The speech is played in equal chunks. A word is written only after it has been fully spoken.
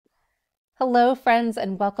Hello friends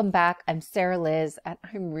and welcome back. I'm Sarah Liz and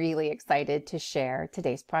I'm really excited to share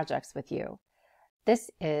today's projects with you. This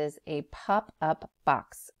is a pop-up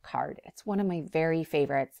box card. It's one of my very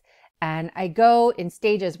favorites and I go in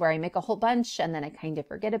stages where I make a whole bunch and then I kind of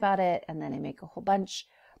forget about it and then I make a whole bunch.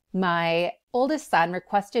 My oldest son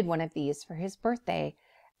requested one of these for his birthday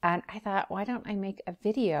and I thought, why don't I make a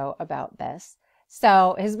video about this?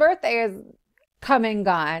 So his birthday is come and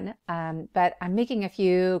gone, but I'm making a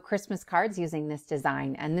few Christmas cards using this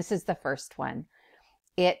design, and this is the first one.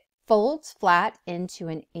 It folds flat into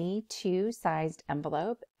an A2 sized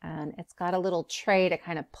envelope, and it's got a little tray to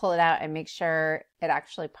kind of pull it out and make sure it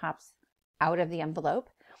actually pops out of the envelope.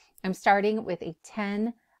 I'm starting with a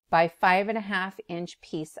 10 by 5.5 inch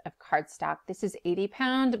piece of cardstock. This is 80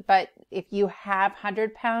 pound, but if you have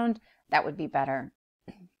 100 pound, that would be better.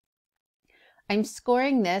 I'm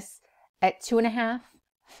scoring this at 2.5,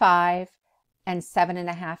 5, and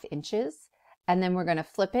 7.5 inches. And then we're going to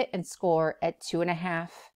flip it and score at 2.5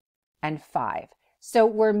 and 5. So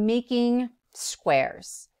we're making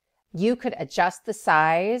squares. You could adjust the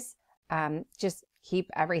size, just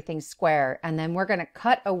keep everything square. And then we're going to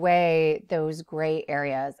cut away those gray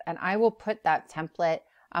areas. And I will put that template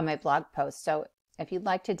on my blog post. So if you'd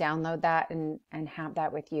like to download that and have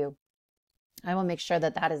that with you, I will make sure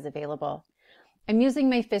that that is available. I'm using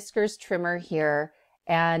my Fiskars trimmer here,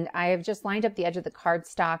 and I have just lined up the edge of the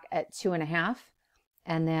cardstock at 2.5,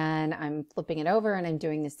 and then I'm flipping it over and I'm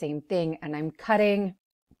doing the same thing, and I'm cutting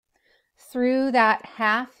through that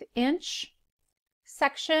 1/2 inch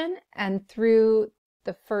section and through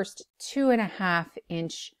the first 2.5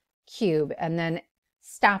 inch cube, and then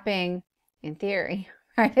stopping, in theory,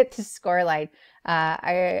 right at the score line.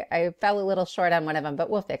 I fell a little short on one of them, but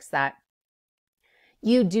we'll fix that.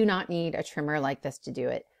 You do not need a trimmer like this to do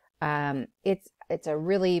it. It's a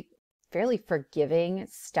really fairly forgiving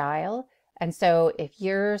style. And so if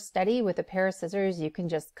you're steady with a pair of scissors, you can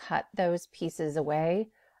just cut those pieces away.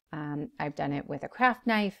 I've done it with a craft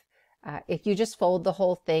knife. If you just fold the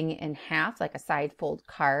whole thing in half, like a side fold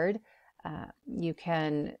card, you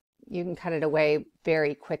can cut it away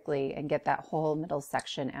very quickly and get that whole middle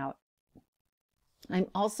section out. I'm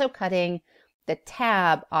also cutting the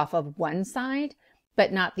tab off of one side,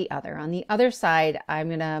 but not the other. On the other side, I'm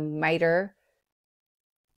going to miter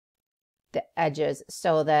the edges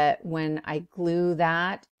so that when I glue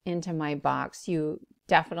that into my box, you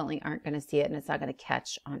definitely aren't going to see it and it's not going to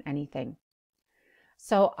catch on anything.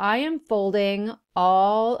 So I am folding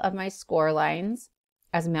all of my score lines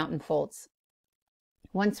as mountain folds.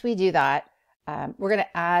 Once we do that, we're going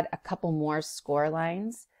to add a couple more score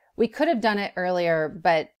lines. We could have done it earlier,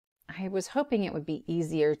 but I was hoping it would be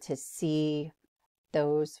easier to see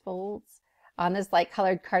those folds on this light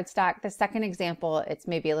colored cardstock. The second example, it's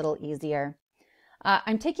maybe a little easier.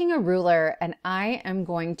 I'm taking a ruler and I am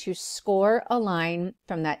going to score a line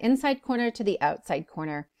from that inside corner to the outside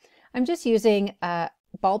corner. I'm just using a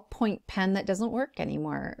ballpoint pen that doesn't work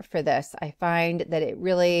anymore for this. I find that it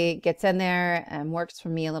really gets in there and works for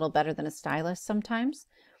me a little better than a stylus sometimes.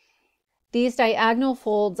 These diagonal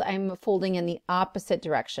folds, I'm folding in the opposite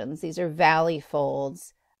directions. These are valley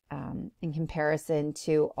folds. In comparison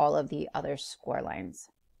to all of the other score lines.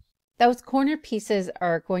 Those corner pieces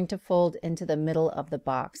are going to fold into the middle of the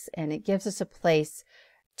box, and it gives us a place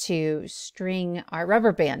to string our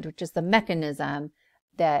rubber band, which is the mechanism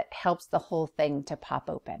that helps the whole thing to pop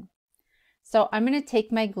open. So I'm going to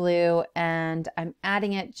take my glue and I'm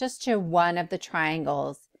adding it just to one of the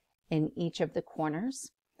triangles in each of the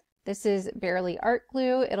corners. This is barely art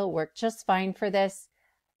glue. It'll work just fine for this.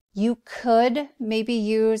 You could maybe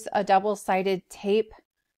use a double-sided tape,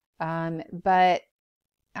 but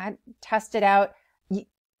I tested out.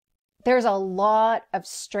 There's a lot of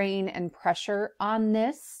strain and pressure on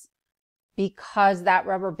this because that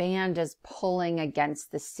rubber band is pulling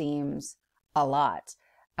against the seams a lot.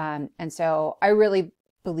 And so I really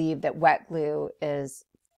believe that wet glue is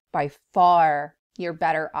by far your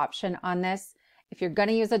better option on this. If you're going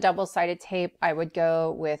to use a double-sided tape, I would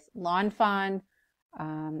go with Lawn Fawn.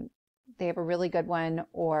 They have a really good one,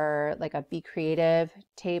 or like a Be Creative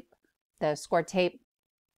tape, the score tape.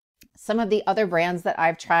 Some of the other brands that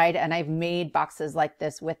I've tried, and I've made boxes like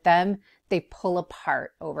this with them, they pull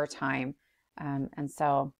apart over time. And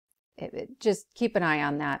so just keep an eye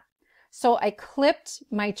on that. So I clipped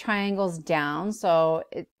my triangles down, so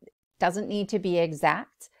it doesn't need to be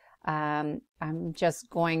exact. I'm just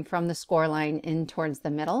going from the score line in towards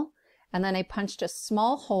the middle. And then I punched a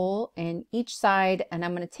small hole in each side, and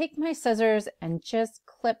I'm going to take my scissors and just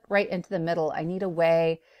clip right into the middle. I need a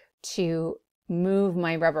way to move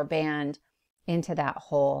my rubber band into that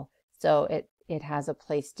hole so it has a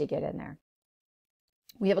place to get in there.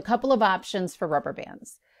 we have a couple of options for rubber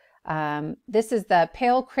bands. This is the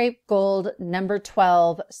Pale Crepe Gold number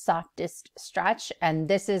 12 softest stretch, and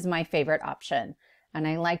this is my favorite option. And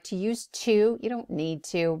I like to use 2. You don't need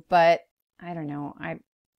to, but I don't know.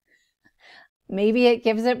 Maybe it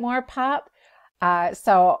gives it more pop.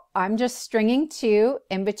 So I'm just stringing 2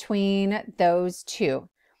 in between those 2.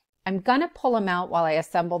 I'm gonna pull them out while I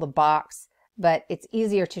assemble the box, but it's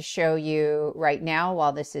easier to show you right now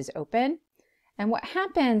while this is open. And what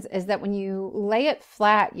happens is that when you lay it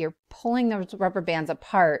flat, you're pulling those rubber bands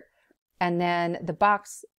apart, and then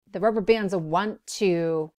the rubber bands will want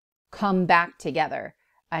to come back together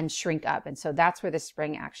and shrink up. And so that's where the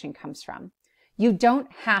spring action comes from. You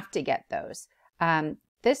don't have to get those.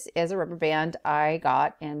 This is a rubber band I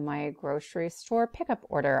got in my grocery store pickup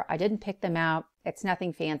order. I didn't pick them out. It's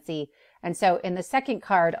nothing fancy. And so in the second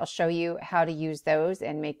card, I'll show you how to use those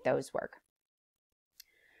and make those work.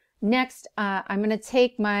 Next, I'm going to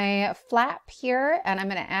take my flap here and I'm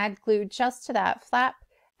going to add glue just to that flap.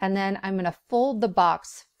 And then I'm going to fold the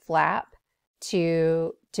box flap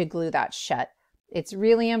to glue that shut. It's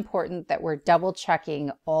really important that we're double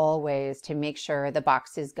checking always to make sure the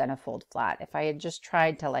box is going to fold flat. If I had just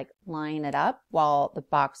tried to like line it up while the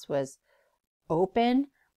box was open,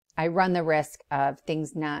 I run the risk of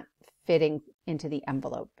things not fitting into the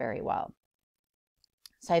envelope very well.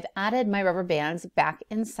 So I've added my rubber bands back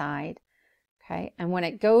inside, okay? And when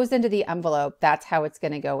it goes into the envelope, that's how it's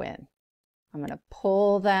going to go in. I'm going to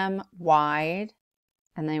pull them wide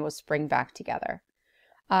and they will spring back together.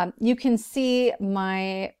 You can see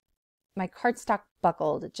my cardstock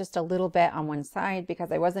buckled just a little bit on one side because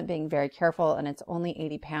I wasn't being very careful and it's only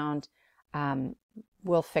 80 pound.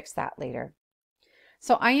 We'll fix that later.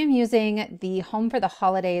 So I am using the Home for the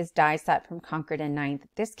Holidays die set from Concord and 9th.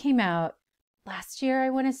 This came out last year,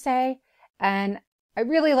 I want to say, and I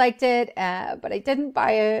really liked it, but I didn't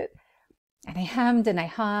buy it, and I hemmed and I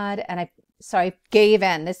hawed, and so I gave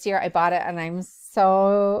in. This year I bought it, and I'm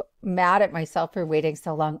so mad at myself for waiting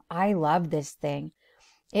so long. I love this thing.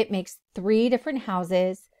 It makes 3 different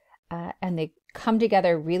houses, and they come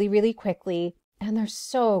together really, really quickly, and they're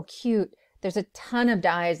so cute. There's a ton of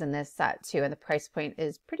dies in this set too, and the price point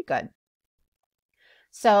is pretty good.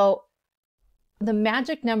 So the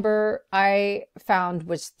magic number I found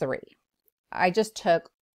was 3. I just took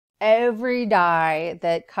every die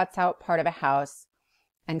that cuts out part of a house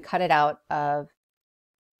and cut it out of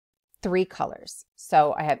 3 colors.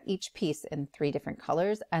 So I have each piece in 3 different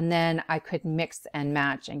colors, and then I could mix and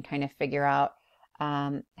match and kind of figure out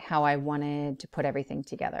how I wanted to put everything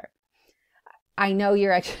together. I know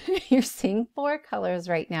you're seeing 4 colors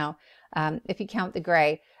right now, if you count the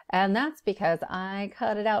gray. And that's because I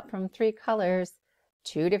cut it out from 3 colors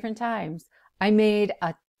 2 different times. I made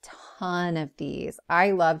a ton of these.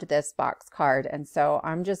 I loved this box card, and so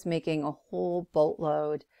I'm just making a whole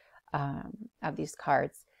boatload of these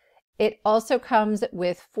cards. It also comes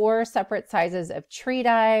with 4 separate sizes of tree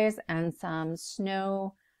dies and some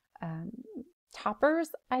snow toppers,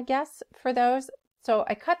 I guess, for those. So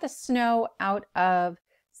I cut the snow out of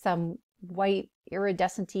some white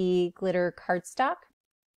iridescent-y glitter cardstock.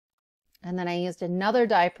 And then I used another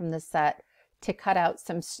die from the set to cut out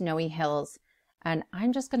some snowy hills. And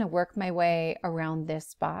I'm just going to work my way around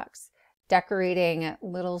this box, decorating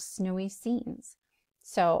little snowy scenes.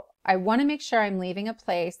 So I want to make sure I'm leaving a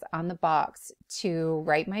place on the box to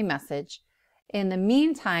write my message. In the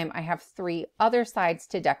meantime, I have 3 other sides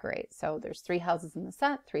to decorate. So there's 3 houses in the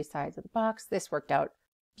set, 3 sides of the box. This worked out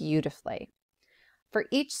beautifully. For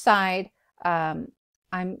each side, I'm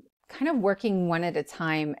kind of working one at a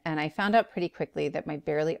time, and I found out pretty quickly that my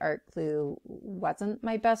Barely Art glue wasn't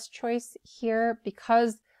my best choice here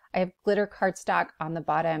because I have glitter cardstock on the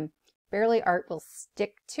bottom. Barely Art will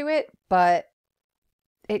stick to it, but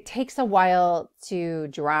it takes a while to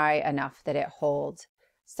dry enough that it holds.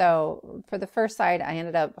 So for the first side, I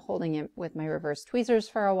ended up holding it with my reverse tweezers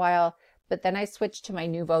for a while, but then I switched to my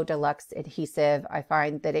Nuvo Deluxe adhesive. I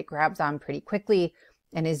find that it grabs on pretty quickly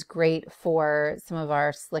and is great for some of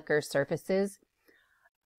our slicker surfaces.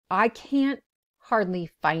 I can't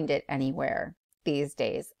hardly find it anywhere these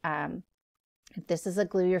days. If this is a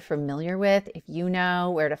glue you're familiar with, if you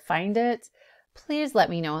know where to find it, please let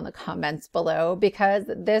me know in the comments below, because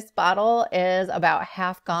this bottle is about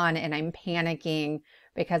half gone and I'm panicking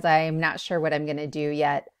because I'm not sure what I'm going to do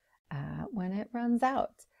yet when it runs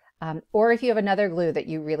out. Or if you have another glue that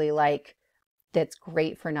you really like that's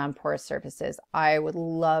great for non-porous surfaces, I would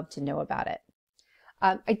love to know about it.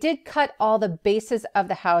 I did cut all the bases of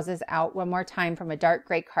the houses out one more time from a dark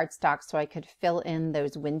gray cardstock so I could fill in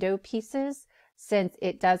those window pieces, since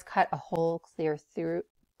it does cut a hole clear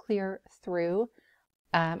through.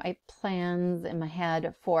 I have plans in my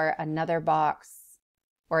head for another box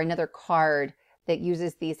or another card that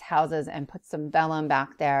uses these houses and puts some vellum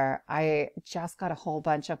back there. I just got a whole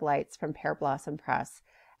bunch of lights from Pear Blossom Press,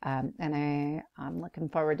 and I'm looking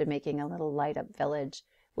forward to making a little light up village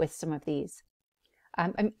with some of these.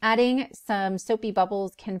 I'm adding some Soapy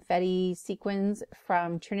Bubbles Confetti sequins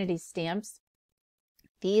from Trinity Stamps.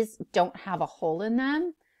 These don't have a hole in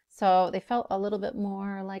them, so they felt a little bit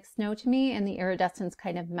more like snow to me, and the iridescence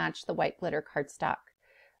kind of matched the white glitter cardstock.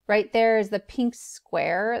 Right there is the pink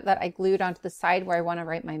square that I glued onto the side where I want to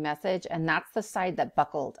write my message, and that's the side that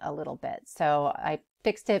buckled a little bit. So I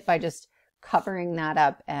fixed it by just covering that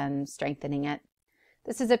up and strengthening it.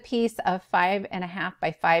 This is a piece of 5.5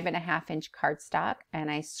 by 5.5 inch cardstock, and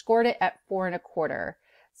I scored it at 4 1/4.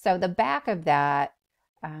 So the back of that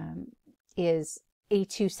is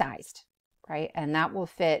A2 sized, right? And that will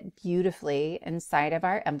fit beautifully inside of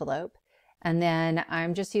our envelope. And then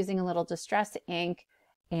I'm just using a little distress ink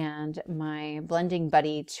and my blending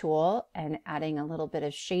buddy tool and adding a little bit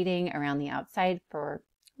of shading around the outside for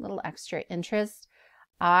a little extra interest.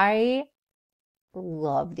 I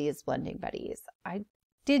love these blending buddies. I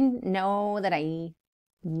didn't know that I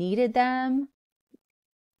needed them,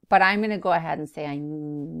 but I'm going to go ahead and say I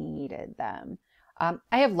needed them. I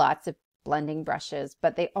have lots of blending brushes,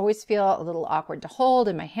 but they always feel a little awkward to hold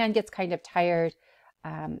and my hand gets kind of tired.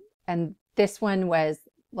 And this one was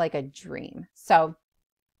like a dream. So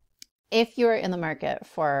if you're in the market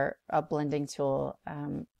for a blending tool,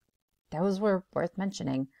 those were worth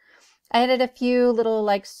mentioning. I added a few little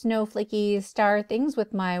like snowflakey star things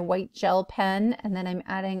with my white gel pen, and then I'm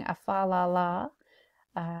adding a FaLaLa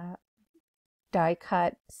die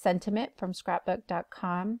cut sentiment from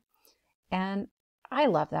scrapbook.com. And I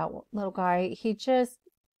love that little guy.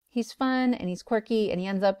 He's fun and he's quirky and he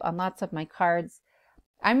ends up on lots of my cards.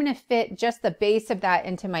 I'm going to fit just the base of that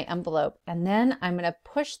into my envelope, and then I'm going to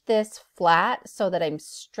push this flat so that I'm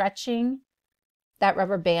stretching that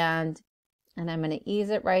rubber band, and I'm going to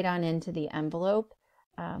ease it right on into the envelope.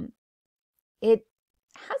 It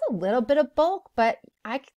has a little bit of bulk, but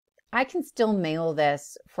I can still mail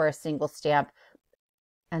this for a single stamp,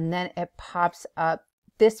 and then it pops up.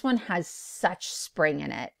 This one has such spring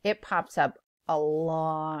in it. It pops up a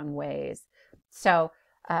long ways. So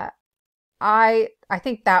I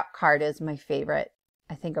think that card is my favorite,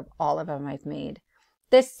 I think, of all of them I've made.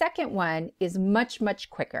 This second one is much, much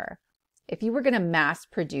quicker. If you were going to mass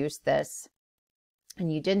produce this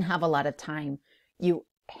and you didn't have a lot of time, you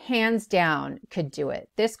hands down could do it.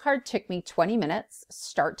 This card took me 20 minutes,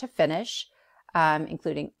 start to finish,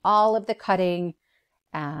 including all of the cutting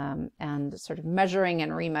and sort of measuring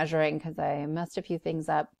and remeasuring because I messed a few things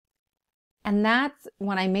up. And that's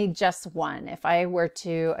when I made just one. If I were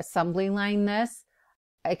to assembly line this,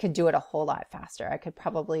 I could do it a whole lot faster. I could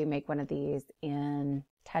probably make one of these in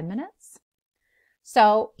 10 minutes.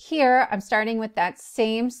 So here I'm starting with that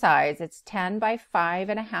same size. It's 10 by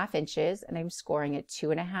 5.5 inches, and I'm scoring at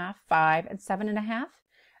 2.5, 5, and 7.5,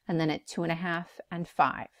 and then at 2.5 and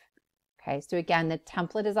 5. Okay, so again, the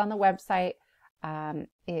template is on the website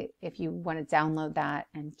if you want to download that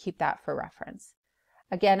and keep that for reference.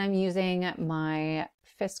 Again, I'm using my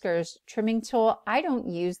Fiskars trimming tool. I don't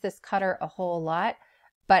use this cutter a whole lot,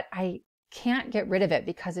 but I can't get rid of it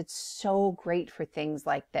because it's so great for things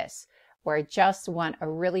like this, where I just want a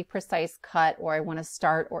really precise cut, or I want to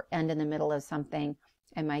start or end in the middle of something,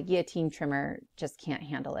 and my guillotine trimmer just can't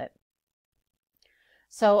handle it.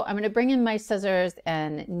 So I'm going to bring in my scissors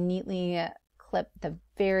and neatly clip the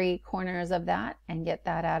very corners of that and get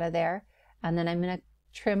that out of there. And then I'm going to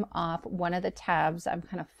trim off one of the tabs. I'm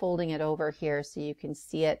kind of folding it over here so you can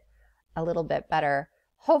see it a little bit better.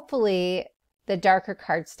 Hopefully the darker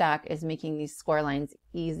cardstock is making these score lines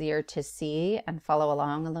easier to see and follow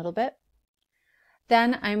along a little bit.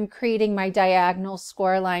 Then I'm creating my diagonal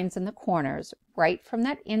score lines in the corners, right from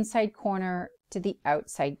that inside corner to the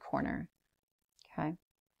outside corner. Okay.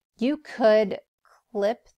 You could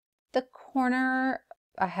clip the corner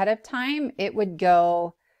ahead of time. It would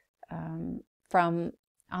go from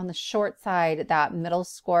on the short side, that middle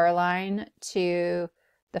score line, to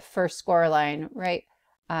the first score line, right?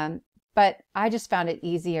 But I just found it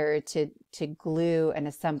easier to glue and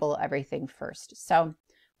assemble everything first. So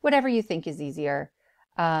whatever you think is easier.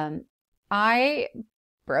 I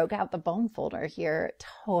broke out the bone folder here.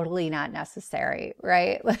 Totally not necessary,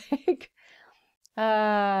 right? Like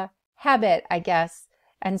habit, I guess.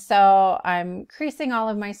 And so I'm creasing all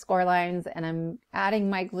of my score lines, and I'm adding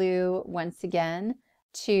my glue once again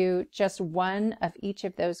to just one of each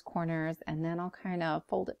of those corners, and then I'll kind of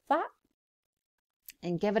fold it flat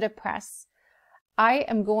and give it a press. I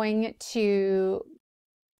am going to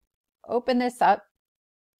open this up,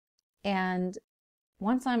 and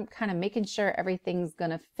once I'm kind of making sure everything's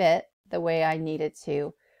gonna fit the way I need it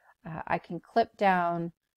to, I can clip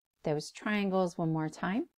down those triangles one more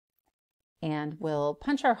time, and we'll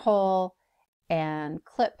punch our hole and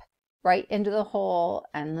clip right into the hole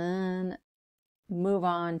and then move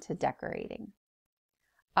on to decorating.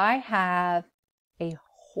 I have a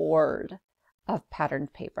hoard of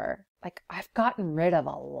patterned paper. Like, I've gotten rid of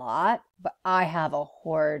a lot, but I have a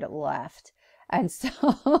hoard left. And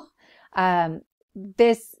so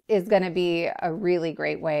this is going to be a really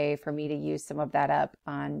great way for me to use some of that up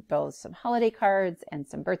on both some holiday cards and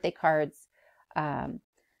some birthday cards.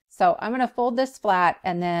 So I'm going to fold this flat,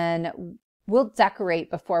 and then we'll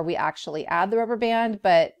decorate before we actually add the rubber band.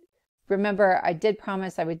 But remember, I did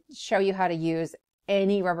promise I would show you how to use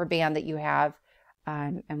any rubber band that you have,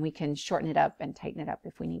 and we can shorten it up and tighten it up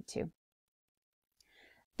if we need to.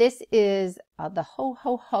 This is the Ho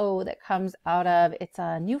Ho Ho that comes out of, it's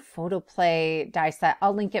a new Photoplay die set.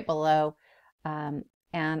 I'll link it below. And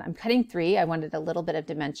I'm cutting 3. I wanted a little bit of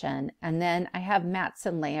dimension. And then I have mats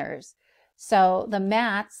and layers. So the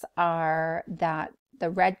mats are the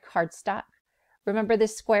red cardstock. Remember, the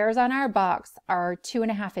squares on our box are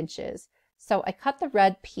 2.5 inches. So I cut the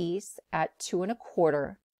red piece at 2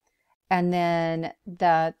 1/4. And then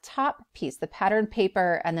the top piece, the patterned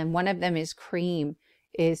paper, and then one of them is cream,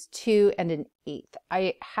 is 2 1/8.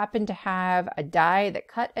 I happen to have a die that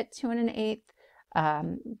cut at 2 1/8,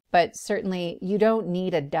 but certainly you don't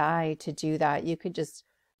need a die to do that. You could just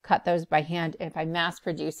cut those by hand. If I'm mass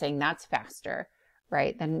producing, that's faster,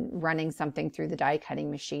 right, than running something through the die cutting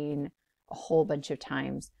machine a whole bunch of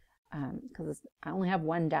times, because I only have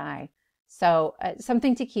one die. So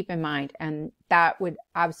something to keep in mind, and that would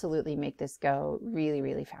absolutely make this go really,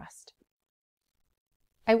 really fast.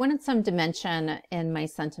 I wanted some dimension in my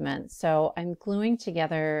sentiment, so I'm gluing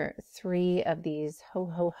together 3 of these Ho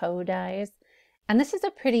Ho Ho dies. And this is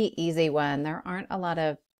a pretty easy one. There aren't a lot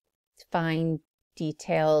of fine,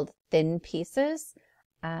 detailed, thin pieces.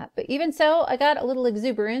 But even so, I got a little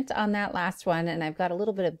exuberant on that last one, and I've got a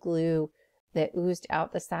little bit of glue that oozed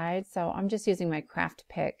out the side. So I'm just using my craft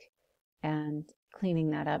pick and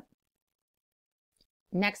cleaning that up.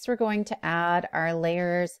 Next, we're going to add our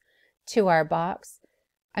layers to our box.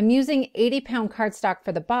 I'm using 80-pound cardstock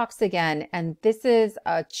for the box again, and this is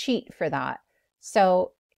a cheat for that.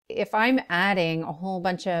 So if I'm adding a whole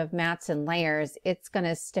bunch of mats and layers, it's going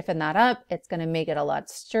to stiffen that up. It's going to make it a lot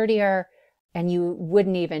sturdier, and you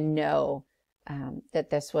wouldn't even know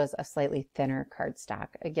that this was a slightly thinner cardstock.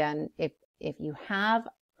 Again, if you have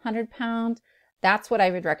 100-pound, that's what I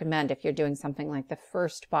would recommend if you're doing something like the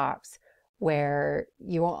first box, where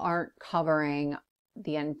you aren't covering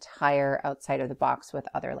the entire outside of the box with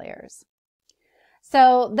other layers.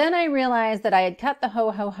 So then I realized that I had cut the Ho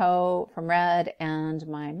Ho Ho from red and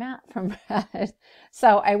my mat from red.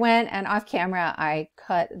 So I went and off camera, I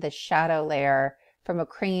cut the shadow layer from a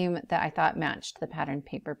cream that I thought matched the pattern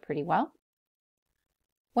paper pretty well.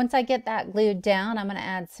 Once I get that glued down, I'm going to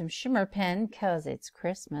add some shimmer pen because it's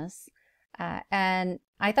Christmas. And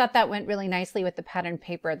I thought that went really nicely with the pattern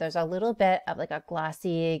paper. There's a little bit of like a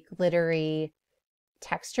glossy, glittery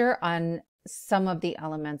texture on some of the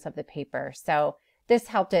elements of the paper. So this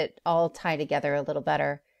helped it all tie together a little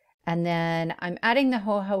better. And then I'm adding the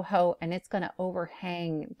Ho Ho Ho, and it's going to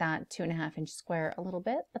overhang that 2.5-inch square a little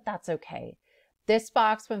bit, but that's okay. This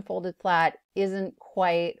box, when folded flat, isn't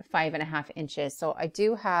quite 5.5 inches. So I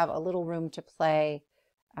do have a little room to play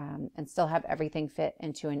and still have everything fit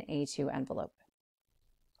into an A2 envelope.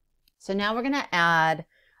 So now we're going to add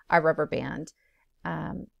our rubber band.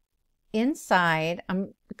 Inside,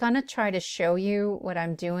 I'm going to try to show you what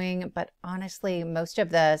I'm doing, but honestly, most of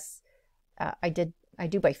this I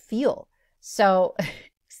do by feel. So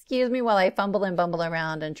excuse me while I fumble and bumble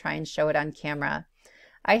around and try and show it on camera.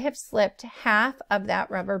 I have slipped half of that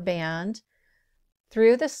rubber band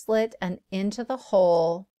through the slit and into the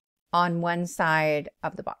hole on one side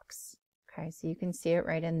of the box. Okay, so you can see it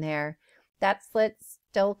right in there. That slit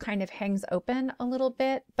still kind of hangs open a little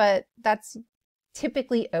bit, but that's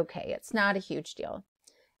typically okay. It's not a huge deal.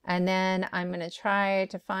 And then I'm going to try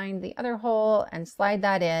to find the other hole and slide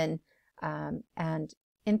that in. And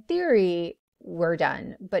in theory, we're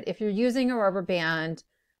done. But if you're using a rubber band,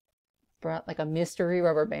 like a mystery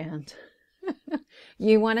rubber band,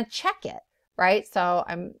 you want to check it, right? So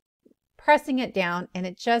I'm pressing it down and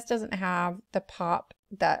it just doesn't have the pop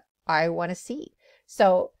that I want to see.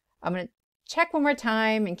 So I'm going to check one more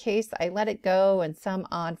time in case I let it go in some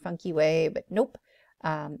odd funky way, but nope,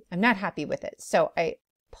 I'm not happy with it. So I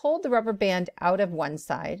pulled the rubber band out of one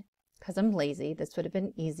side because I'm lazy. This would have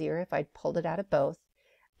been easier if I'd pulled it out of both.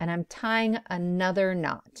 and I'm tying another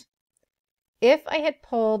knot. If I had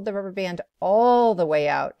pulled the rubber band all the way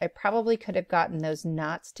out, I probably could have gotten those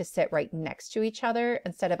knots to sit right next to each other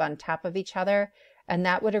instead of on top of each other, and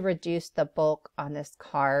that would have reduced the bulk on this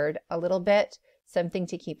card a little bit, something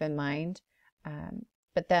to keep in mind.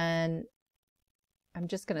 But then I'm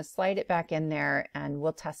just going to slide it back in there and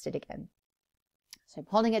we'll test it again. So I'm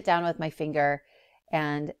holding it down with my finger,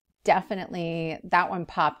 and definitely that one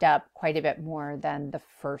popped up quite a bit more than the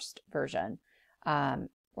first version.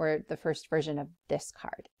 Or the first version of this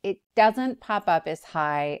card. It doesn't pop up as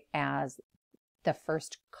high as the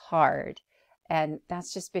first card, and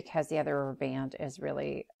that's just because the other rubber band is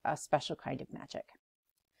really a special kind of magic.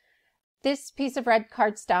 This piece of red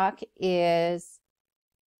cardstock is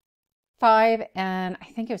 5 and I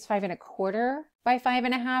think it was 5 1/4 by 5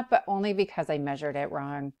 1/2, but only because I measured it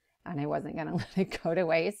wrong and I wasn't going to let it go to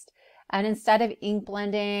waste. And instead of ink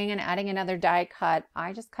blending and adding another die cut,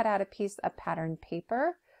 I just cut out a piece of pattern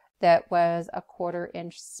paper that was 1/4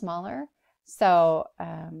 inch smaller. So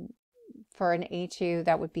for an A2,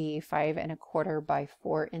 that would be 5 1/4 by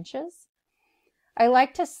 4 inches. I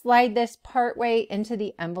like to slide this part way into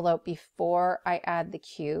the envelope before I add the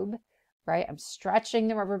cube, right? I'm stretching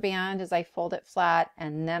the rubber band as I fold it flat,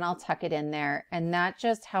 and then I'll tuck it in there. And that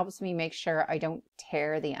just helps me make sure I don't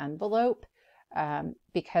tear the envelope.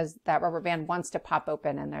 Because that rubber band wants to pop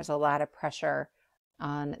open and there's a lot of pressure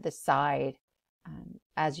on the side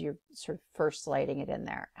as you're sort of first sliding it in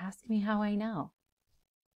there. Ask me how I know.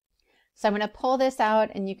 So I'm going to pull this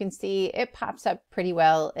out, and you can see it pops up pretty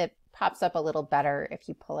well. It pops up a little better if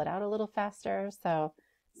you pull it out a little faster. So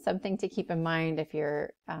something to keep in mind if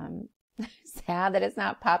you're sad that it's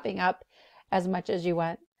not popping up as much as you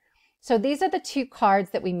want. So these are the 2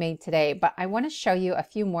 cards that we made today, but I want to show you a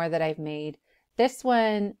few more that I've made. This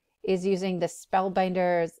one is using the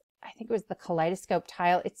Spellbinders, I think it was the Kaleidoscope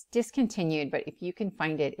tile. It's discontinued, but if you can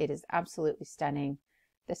find it, it is absolutely stunning.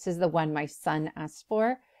 This is the one my son asked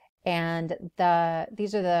for. And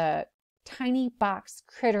these are the tiny box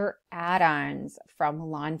critter add-ons from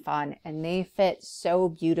Lawn Fawn, and they fit so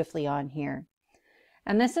beautifully on here.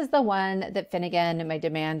 And this is the one that Finnegan, my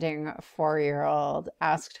demanding 4-year-old,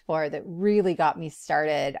 asked for that really got me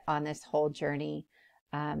started on this whole journey.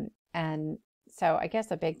 And so I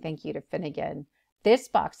guess a big thank you to Finnegan. This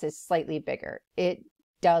box is slightly bigger. It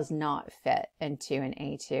does not fit into an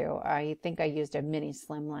A2. I think I used a mini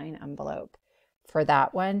slimline envelope for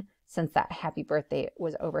that one since that happy birthday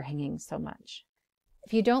was overhanging so much.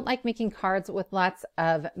 If you don't like making cards with lots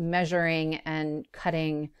of measuring and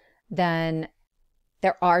cutting, then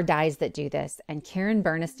there are dies that do this, and Karen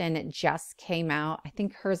Burniston just came out. I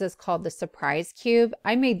think hers is called the Surprise Cube.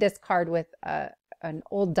 I made this card with an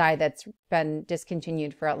old die that's been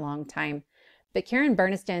discontinued for a long time. But Karen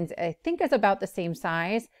Burniston's, I think, is about the same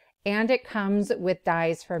size, and it comes with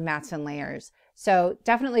dies for mats and layers. So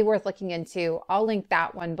definitely worth looking into. I'll link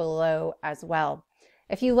that one below as well.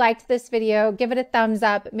 If you liked this video, give it a thumbs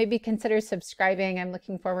up. Maybe consider subscribing. I'm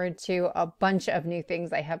looking forward to a bunch of new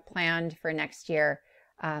things I have planned for next year.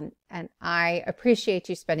 And I appreciate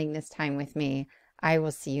you spending this time with me. I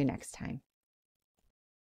will see you next time.